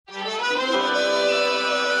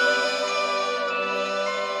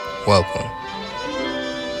Welcome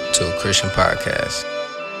to a Christian podcast.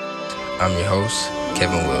 I'm your host,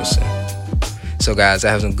 Kevin Wilson. So guys,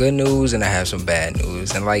 I have some good news and I have some bad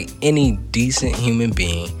news. And like any decent human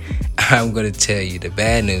being, I'm going to tell you the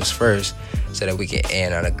bad news first so that we can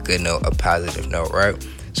end on a good note, a positive note, right?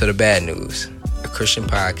 So the bad news, a Christian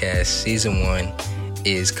podcast, season 1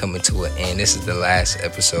 is coming to an end. This is the last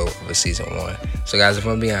episode of a season 1. So guys, if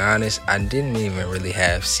I'm being honest, I didn't even really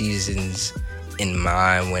have seasons in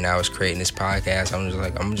mind when I was creating this podcast.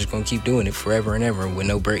 I'm just gonna keep doing it forever and ever with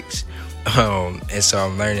no breaks. And so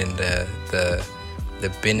I'm learning the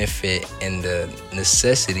benefit and the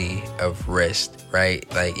necessity of rest,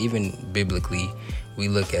 right? Like even biblically, we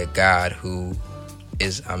look at God who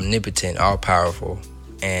is omnipotent, all powerful,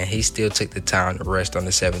 and he still took the time to rest on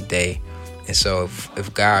the 7th day. And so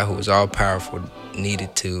if God, who is all powerful,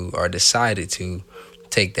 needed to or decided to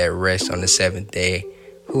take that rest on the 7th day,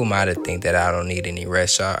 who am I to think that I don't need any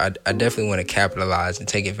rest? So I definitely want to capitalize and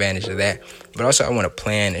take advantage of that. But also I want to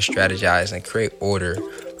plan and strategize and create order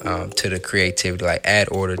to the creativity, like add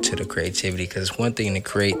order to the creativity. Because it's one thing to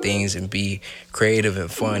create things and be creative and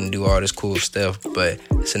fun and do all this cool stuff. But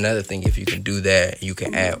it's another thing if you can do that, you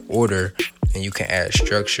can add order and you can add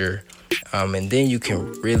structure. And then you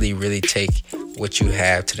can really, really take what you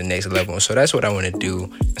have to the next level. So that's what I want to do.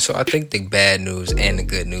 So I think the bad news and the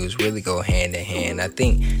good news really go hand in hand. I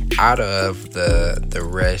think out of the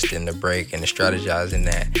rest and the break and the strategizing,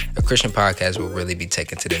 that a Christian podcast will really be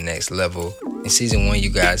taken to the next level. In season 1, you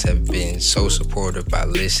guys have been so supportive by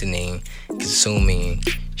listening, consuming,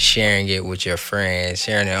 sharing it with your friends,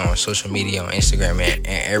 sharing it on social media, on Instagram and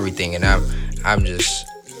everything. And I'm just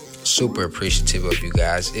super appreciative of you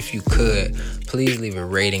guys. If you could, please leave a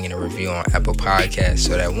rating and a review on Apple Podcasts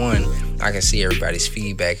so that I can see everybody's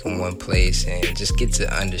feedback in one place and just get to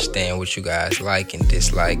understand what you guys like and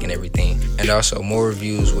dislike and everything. And also, more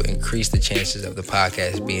reviews will increase the chances of the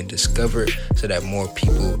podcast being discovered so that more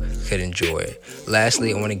people could enjoy it.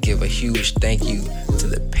 Lastly, I want to give a huge thank you to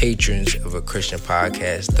the patrons of a Christian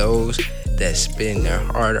podcast, those that spend their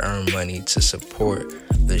hard-earned money to support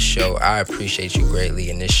the show. I appreciate you greatly,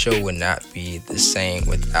 and this show would not be the same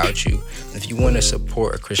without you. If you want to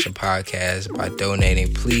support a Christian podcast by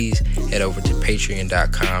donating, please head over to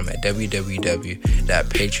patreon.com at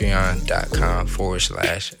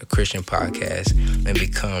www.patreon.com/a Christian podcast and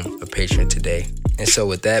become a patron today. And so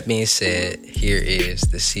with that being said, here is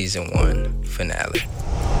the season 1 finale.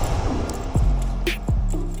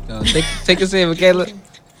 Take us in, Michaela.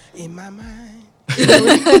 In my mind.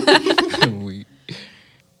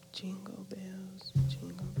 Jingle bells,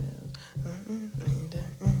 jingle bells.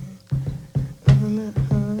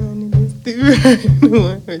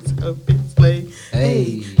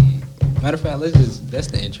 Hey. Matter of fact, that's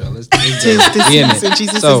the intro. Let's be in it.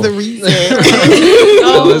 Jesus is the reason.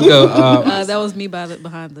 So let's go. That was me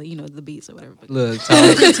behind the beats or whatever. Look,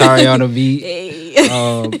 Tari on the beat. Hey.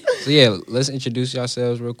 So yeah, let's introduce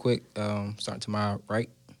yourselves real quick. Starting to my right.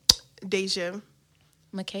 Deja.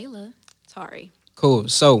 Michaela. Tari. Cool.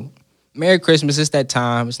 So, Merry Christmas. It's that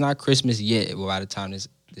time. It's not Christmas yet by the time this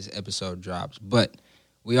episode drops, but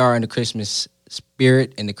we are in the Christmas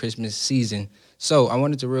spirit in the Christmas season. So, I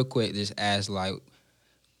wanted to real quick just ask, like,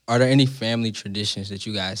 are there any family traditions that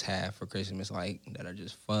you guys have for Christmas, like, that are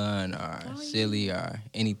just fun or silly or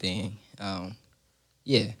anything?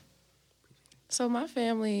 Yeah. So my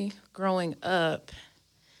family growing up,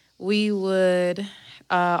 we would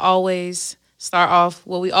always start off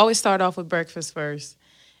with breakfast first.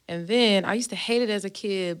 And then I used to hate it as a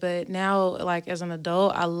kid, but now, like, as an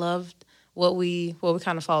adult, I loved we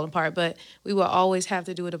kind of fall apart, but we will always have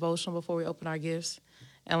to do a devotional before we open our gifts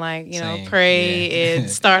and, like, Same. pray and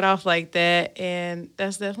start off like that. And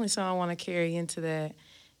that's definitely something I want to carry into that.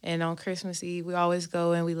 And on Christmas Eve, we always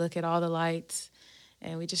go and we look at all the lights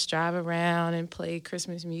and we just drive around and play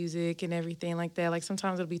Christmas music and everything like that. Like,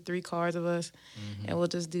 sometimes it'll be 3 cars of us, and we'll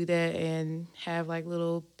just do that and have, like,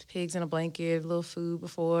 little pigs in a blanket, little food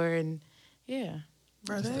before, and, yeah.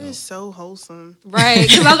 Bro, that is so wholesome. Right.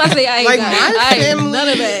 Because I was about to say, I ain't my family none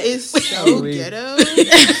of that. is so ghetto.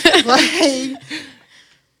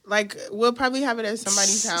 like, we'll probably have it at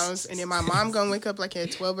somebody's house, and then my mom gonna wake up, like,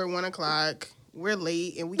 at 12 or 1 o'clock. We're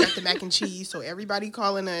late, and we got the mac and cheese, so everybody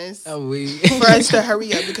calling us for us to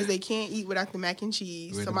hurry up because they can't eat without the mac and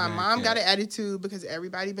cheese. So my mom got an attitude because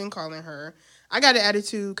everybody been calling her. I got an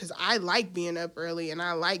attitude because I like being up early, and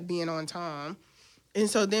I like being on time. And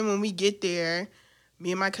so then when we get there,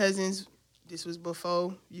 me and my cousins, this was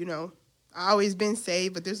before, I always been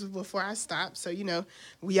saved, but this was before I stopped. So,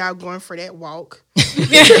 we out going for that walk.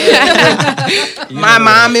 My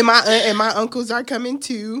mom and my aunt and my uncles are coming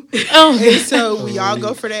too. And so we all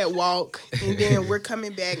go for that walk. And then we're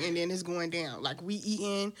coming back and then it's going down. Like we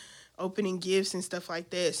eating, opening gifts and stuff like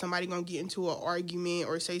that. Somebody gonna get into an argument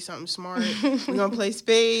or say something smart. We're gonna play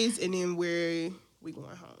spades and then we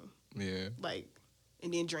going home. Yeah. Like,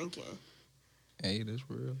 and then drinking. Hey, that's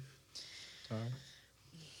real. Sorry.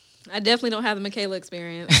 I definitely don't have the Michaela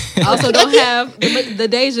experience. I also don't have the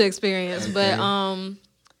Deja experience. Okay. But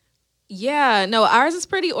yeah, no, ours is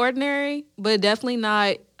pretty ordinary, but definitely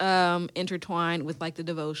not intertwined with like the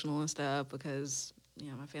devotional and stuff because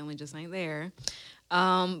my family just ain't there.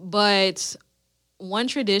 But one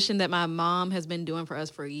tradition that my mom has been doing for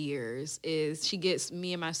us for years is she gets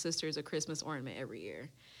me and my sisters a Christmas ornament every year.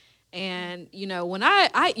 And, when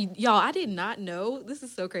I did not know, this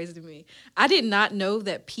is so crazy to me. I did not know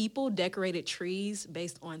that people decorated trees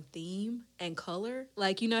based on theme and color.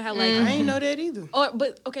 Like, how like. I ain't know that either.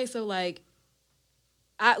 But, okay, so like,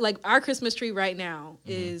 our Christmas tree right now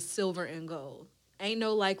is silver and gold. Ain't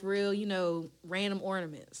no like real, random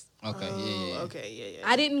ornaments. Okay, yeah. Okay, yeah.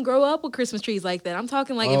 I didn't grow up with Christmas trees like that. I'm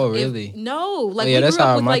talking like really? No, like we grew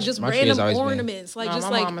up with like just random ornaments, like just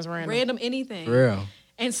like random anything. For real.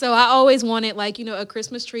 And so I always wanted like, a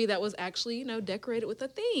Christmas tree that was actually, decorated with a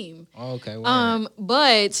theme. Okay. Word.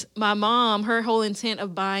 But my mom, her whole intent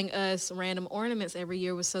of buying us random ornaments every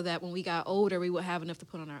year was so that when we got older, we would have enough to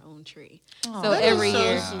put on our own tree. Aww. So every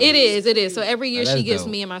year, it is. So every year she gives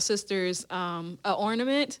dope. me and my sisters an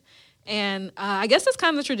ornament. And I guess it's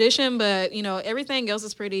kind of the tradition, but, everything else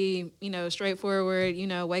is pretty, straightforward.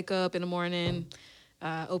 Wake up in the morning,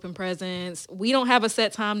 open presents. We don't have a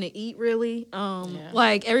set time to eat, really.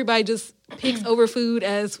 Like, everybody just picks over food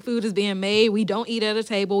as food is being made. We don't eat at a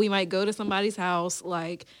table. We might go to somebody's house,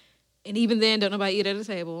 like, and even then, don't nobody eat at a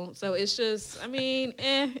table. So it's just, I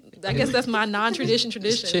guess that's my non-tradition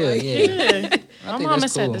tradition. It's chill, like, yeah. My mom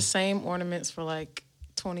has had the same ornaments for, like,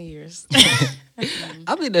 20 years.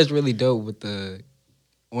 I think that's really dope with the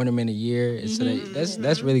ornament a year. And so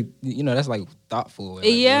that's really, that's like thoughtful. And,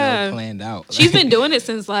 like, planned out. She's been doing it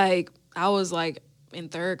since like I was like in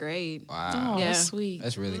 3rd grade. Wow. Oh, yeah. That's sweet.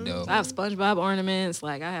 That's really dope. I have SpongeBob ornaments.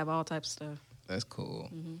 Like I have all types of stuff. That's cool.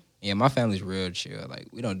 Mm-hmm. Yeah, my family's real chill. Like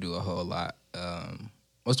we don't do a whole lot.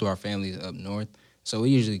 Most of our family's up north. So we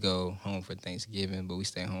usually go home for Thanksgiving, but we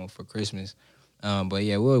stay home for Christmas. But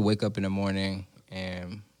yeah, we'll wake up in the morning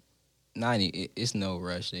and it's no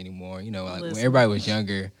rush anymore. Like when everybody was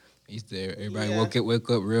younger, everybody wake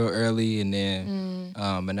up real early, and then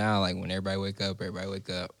but now like when everybody wake up,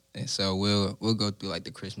 and so we'll go through like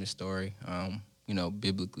the Christmas story,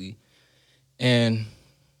 biblically, and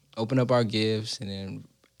open up our gifts, and then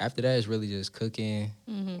after that it's really just cooking,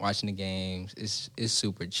 watching the games. It's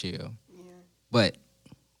super chill. Yeah. But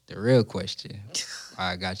the real question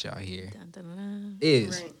I got y'all here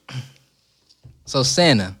is so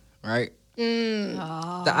Santa. Right?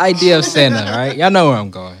 The idea of Santa, right? Y'all know where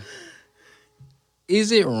I'm going.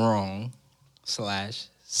 Is it wrong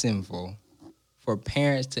 / sinful for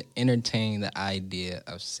parents to entertain the idea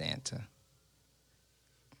of Santa?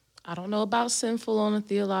 I don't know about sinful on a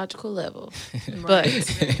theological level, but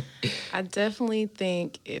I definitely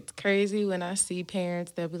think it's crazy when I see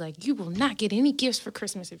parents that'll be like, you will not get any gifts for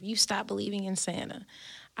Christmas if you stop believing in Santa.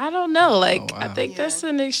 I don't know. Like, I think that's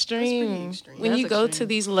an extreme. That's when you go to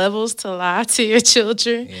these levels to lie to your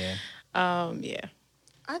children. Yeah.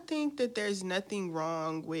 I think that there's nothing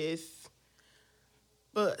wrong with,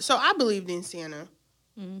 so I believed in Santa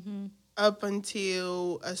up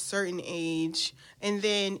until a certain age. And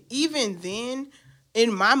then, even then,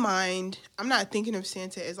 in my mind, I'm not thinking of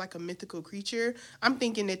Santa as like a mythical creature. I'm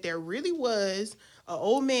thinking that there really was an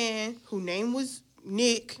old man whose name was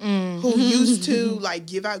Nick, who used to like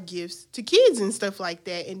give out gifts to kids and stuff like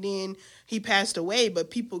that, and then he passed away,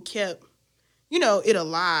 but people kept it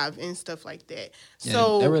alive and stuff like that. Yeah,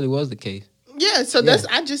 so that really was the case. That's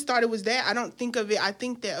I just thought it was that. I don't think of it. I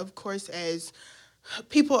think that, of course, as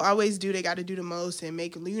people always do, they got to do the most and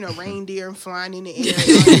make reindeer and flying in the air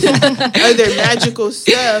and other magical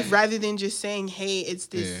stuff, rather than just saying, hey, it's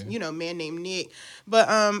this man named Nick. But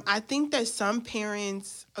I think that some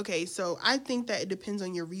parents, so I think that it depends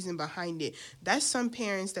on your reason behind it. That's some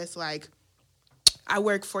parents that's like, I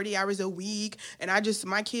work 40 hours a week, and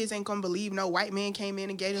my kids ain't gonna believe no white man came in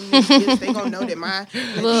and gave them these gifts. They gonna know that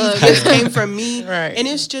these gifts came from me. Right. And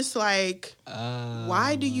it's just like,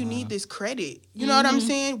 why do you need this credit? You know what I'm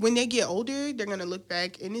saying? When they get older, they're gonna look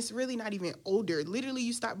back, and it's really not even older. Literally,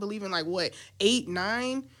 you stop believing like what, 8,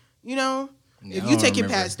 9, If you take it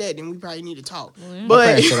past that, then we probably need to talk. My But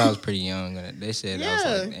parents said I was pretty young. They said I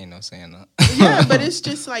was like, ain't no Santa. Yeah, but it's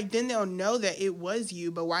just like then they'll know that it was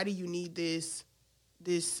you. But why do you need this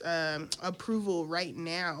approval right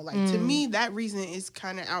now? Like to me, that reason is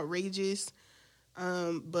kind of outrageous.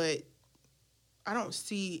 But I don't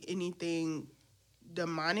see anything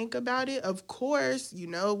demonic about it. Of course, you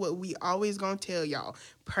know what we always gonna tell y'all: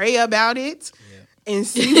 pray about it and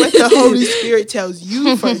see what the Holy Spirit tells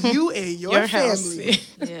you for you and your family.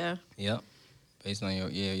 Yeah. Yep. Based on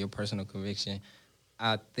your personal conviction,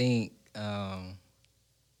 I think.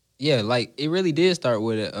 Like it really did start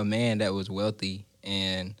with a man that was wealthy,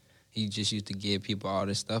 and he just used to give people all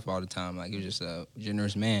this stuff all the time. Like he was just a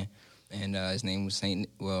generous man, and his name was Saint.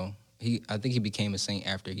 Well, I think he became a saint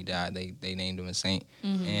after he died. They named him a saint,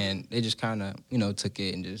 and they just kind of took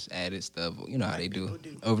it and just added stuff. You know how they do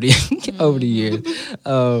over the years.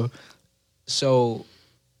 So,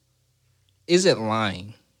 is it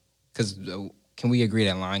lying? Because can we agree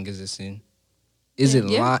that lying is a sin? Is it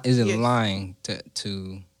lying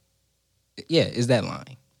to? Yeah, is that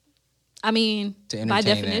lying? I mean, by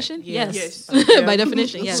definition, yes. Okay. By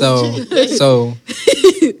definition, yes. So,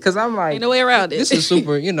 because I'm like, ain't no way around it. This is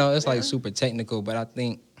super, it's like super technical, but I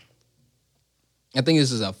think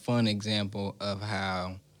this is a fun example of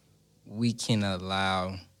how we can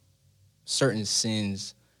allow certain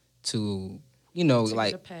sins to, just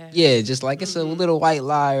like it's a little white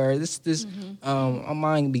lie or this, I'm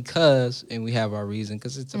lying because, and we have our reason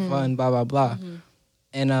because it's a fun, blah, blah, blah.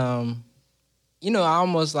 And, I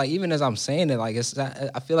almost like, even as I'm saying it, like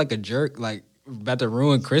I feel like a jerk, like about to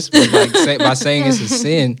ruin Christmas, like by saying it's a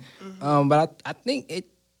sin. But I think it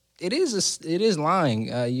is lying.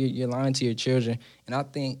 You're lying to your children, and I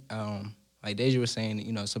think like Deja was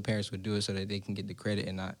saying, some parents would do it so that they can get the credit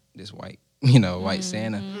and not this white, white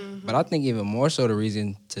Santa. But I think even more so the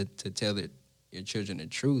reason to tell your children the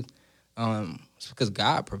truth, is because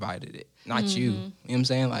God provided it, not you. You know what I'm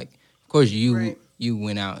saying? Like, of course you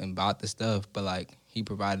went out and bought the stuff, but like he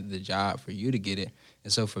provided the job for you to get it.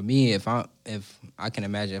 And so for me, if I can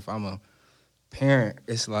imagine if I'm a parent,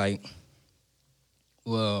 it's like,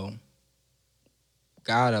 well,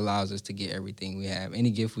 God allows us to get everything we have.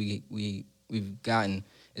 Any gift we've gotten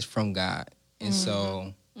is from God. And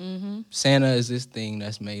so Santa is this thing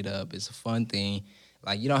that's made up. It's a fun thing.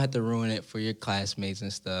 Like, you don't have to ruin it for your classmates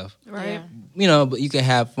and stuff. Right. But you can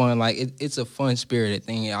have fun. Like, it's a fun-spirited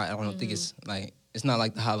thing. I don't think it's like, it's not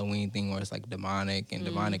like the Halloween thing where it's like demonic and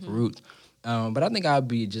demonic roots. But I think I'd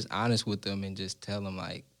be just honest with them and just tell them,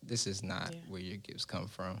 like, this is not where your gifts come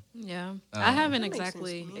from. Yeah. I haven't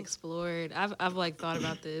exactly explored. I've like thought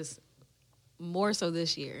about this more so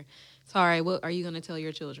this year. So, all right, what are you going to tell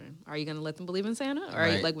your children? Are you going to let them believe in Santa? Or are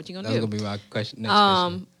you, like, what you going to do? That's going to be my question. Next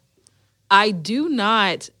question. I do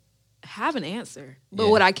not have an answer. But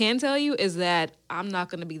what I can tell you is that I'm not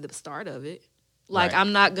going to be the start of it. Like,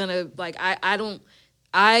 I'm not going to, like,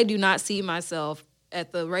 I do not see myself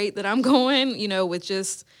at the rate that I'm going, with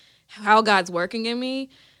just how God's working in me.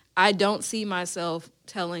 I don't see myself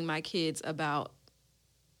telling my kids about,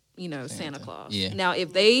 Santa Claus. Yeah. Now,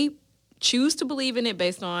 if they choose to believe in it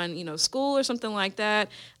based on, school or something like that,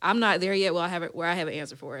 I'm not there yet where I have an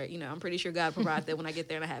answer for it. I'm pretty sure God provides that when I get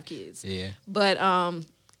there and I have kids. Yeah. But,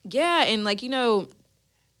 and like,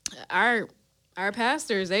 our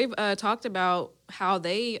pastors, they've talked about how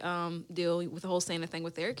they deal with the whole Santa thing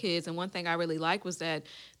with their kids. And one thing I really liked was that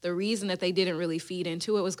the reason that they didn't really feed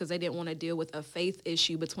into it was because they didn't want to deal with a faith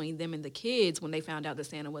issue between them and the kids when they found out that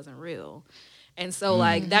Santa wasn't real. And so,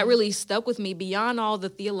 like, that really stuck with me beyond all the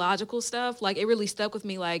theological stuff. Like, it really stuck with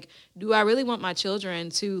me, like, do I really want my children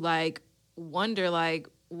to, like, wonder, like,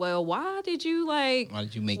 well, why did you make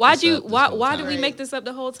this up? Why did we make this up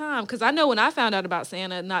the whole time? Because I know when I found out about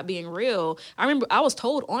Santa not being real, I remember I was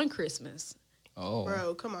told on Christmas. Oh,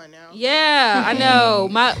 bro, come on now. Yeah, I know.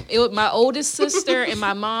 My oldest sister and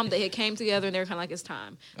my mom, they had came together and they were kind of like, it's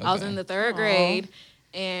time. Okay. I was in the third grade,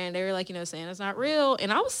 and they were like, Santa's not real,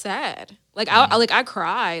 and I was sad. Like I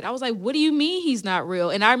cried. I was like, what do you mean he's not real?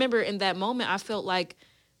 And I remember in that moment, I felt like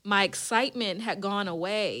my excitement had gone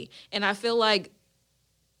away, and I feel like,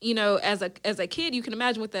 as a kid, you can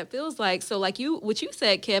imagine what that feels like. So, like what you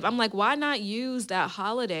said, Kev, I'm like, why not use that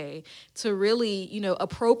holiday to really,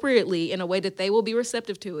 appropriately in a way that they will be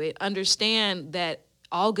receptive to it, understand that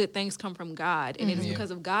all good things come from God, and it is because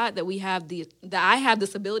of God that I have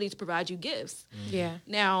this ability to provide you gifts. Yeah.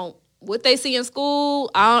 Now, what they see in school,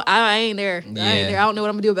 I ain't there. Yeah. I ain't there. I don't know what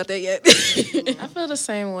I'm gonna do about that yet. I feel the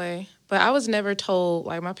same way. But I was never told,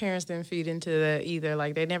 like, my parents didn't feed into that either.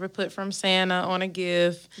 Like, they never put from Santa on a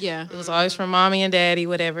gift. Yeah. It was always from mommy and daddy,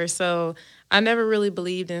 whatever. So I never really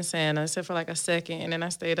believed in Santa except for like a second, and then I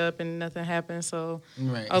stayed up and nothing happened. So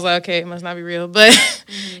I was like, okay, it must not be real. But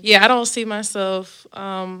yeah, I don't see myself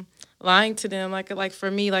lying to them. Like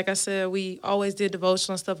for me, like I said, we always did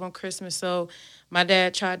devotional stuff on Christmas. So my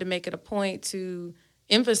dad tried to make it a point to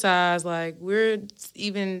emphasize, like, we're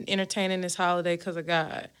even entertaining this holiday because of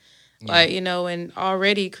God. Yeah. Like, you know, and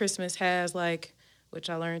already Christmas has, like, which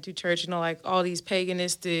I learned through church, you know, like all these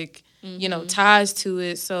paganistic, you know, ties to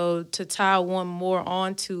it. So to tie one more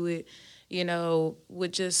onto it, you know,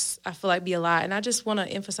 would just, I feel like, be a lot. And I just want to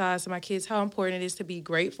emphasize to my kids how important it is to be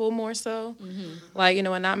grateful more so. Like, you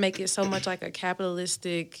know, and not make it so much like a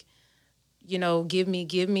capitalistic, you know, give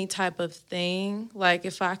me type of thing. Like,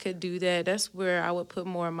 if I could do that, that's where I would put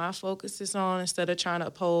more of my focuses on instead of trying to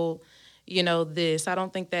uphold, you know, this. I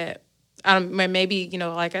don't think that, maybe, you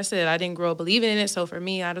know, like I said, I didn't grow up believing in it. So for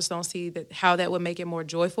me, I just don't see that how that would make it more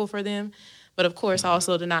joyful for them. But of course,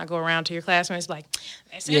 also to not go around to your classmates like,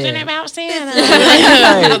 this isn't about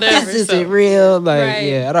Santa. This isn't real. Like,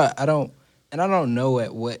 yeah, I don't know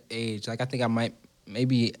at what age. Like, I think I might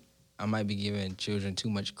be giving children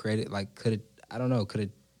too much credit. Like, could a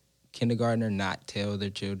kindergartner not tell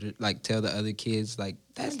their children, like, tell the other kids, like,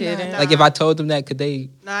 that's not, like, if I told them that, could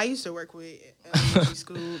they? Nah, I used to work with elementary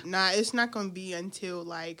school. Nah, it's not going to be until,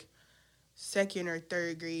 like, second or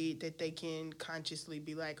third grade that they can consciously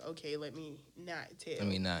be like, okay, let me not tell. Let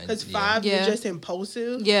me not. Because 5, you're just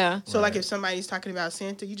impulsive. Yeah. So, like, if somebody's talking about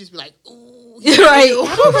Santa, you just be like, ooh. Right.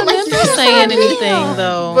 I don't remember saying anything,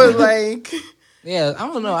 though. But, like... Yeah, I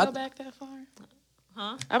don't know. Can we go back that far?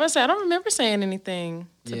 Huh? I was say I don't remember saying anything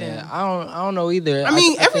to them. I don't know either. I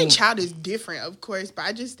mean, every child is different, of course, but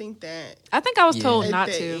I just think that I was told not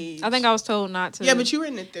to. Age. I think I was told not to. Yeah, but you were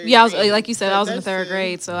in the third. Yeah, I was like you said, I was in the third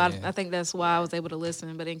grade, so I think that's why I was able to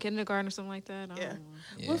listen. But in kindergarten or something like that, I don't know.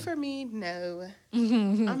 Well, for me, no,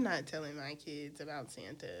 I'm not telling my kids about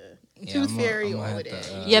Santa, Tooth Fairy, all of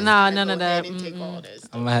that. None of that.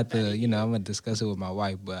 I'm gonna have to, I'm gonna discuss it with my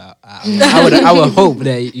wife, but I would hope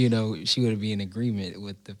that she would be in agreement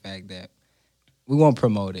with the fact that we won't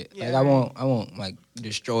promote it. Yeah, like I won't like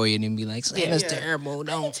destroy it and be like, Santa's terrible.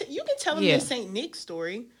 Don't. You can tell them the Saint Nick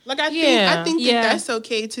story. Like I think that's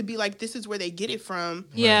okay to be like, this is where they get it from.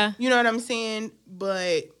 Yeah, you know what I'm saying.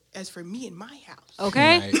 But as for me in my house,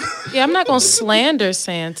 okay, right. Yeah, I'm not gonna slander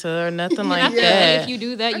Santa or nothing like that. If you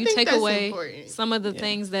do that, you take away some of the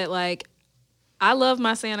things that, like, I love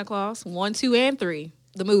my Santa Claus 1, 2, and 3,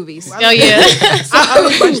 the movies. Oh yeah, so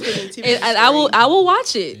I will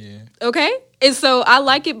watch it. Yeah. Okay. And so I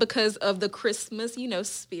like it because of the Christmas,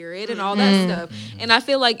 spirit and all that stuff. And I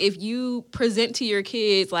feel like if you present to your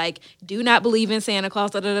kids, like, do not believe in Santa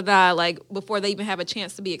Claus, like, before they even have a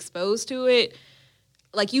chance to be exposed to it,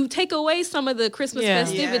 like, you take away some of the Christmas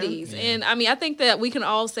festivities. Yeah. And I mean, I think that we can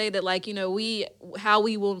all say that, like, how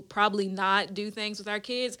we will probably not do things with our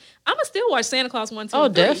kids. I'm going to still watch Santa Claus 1, 2,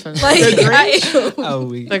 and 3. Definitely. Like, the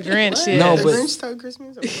Grinch. The Grinch, yeah. No, the Grinch stole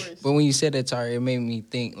Christmas, of course. But when you said that, Tari, it made me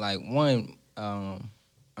think, like, one, I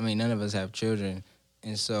mean, none of us have children.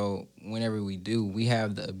 And so whenever we do, we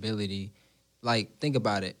have the ability, like, think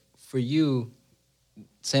about it. For you,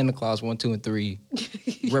 Santa Claus 1, 2, and 3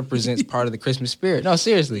 represents part of the Christmas spirit. No,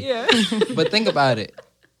 seriously. Yeah. But think about it.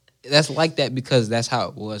 That's like that because that's how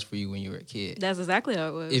it was for you when you were a kid. That's exactly how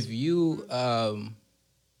it was. If you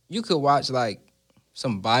you could watch, like,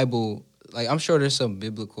 some Bible, like, I'm sure there's some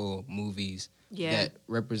biblical movies that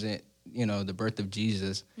represent, the birth of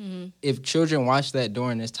Jesus. Mm-hmm. If children watch that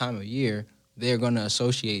during this time of year, they're going to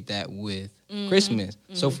associate that with Christmas.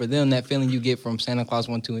 Mm-hmm. So for them, that feeling you get from Santa Claus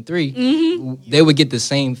 1, 2, and 3, they would get the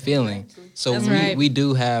same feeling. So we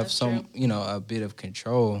do have a bit of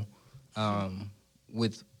control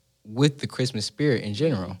with the Christmas spirit in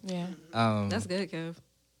general. Yeah. That's good, Kev.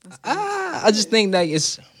 I just think that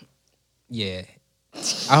it's,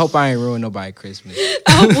 I hope I ain't ruined nobody's Christmas.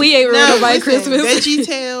 We ain't ruined nobody's Christmas. Veggie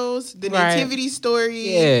Tales, the Nativity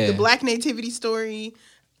story, the Black Nativity story.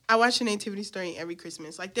 I watch the Nativity story every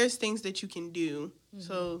Christmas. Like, there's things that you can do,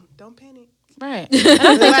 so don't panic. Right.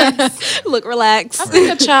 Relax. Look, relax. I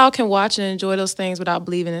think a child can watch and enjoy those things without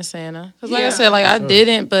believing in Santa. Because like I said, like, I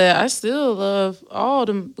didn't, but I still love all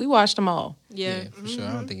them. We watched them all. Yeah, for sure.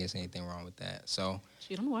 I don't think there's anything wrong with that. So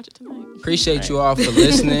I'm gonna watch it tonight. Appreciate you all for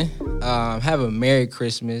listening. Have a Merry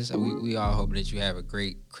Christmas. We all hope that you have a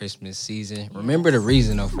great Christmas season. Remember the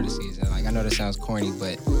reason though for the season. Like, I know that sounds corny,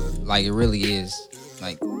 but like, it really is.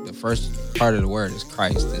 Like, the first part of the word is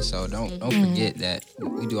Christ, and so don't forget that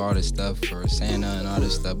we do all this stuff for Santa and all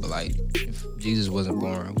this stuff. But like, if Jesus wasn't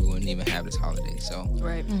born, we wouldn't even have this holiday. So,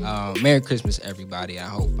 right. Merry Christmas, everybody. I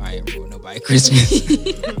hope I ain't ruined nobody's Christmas.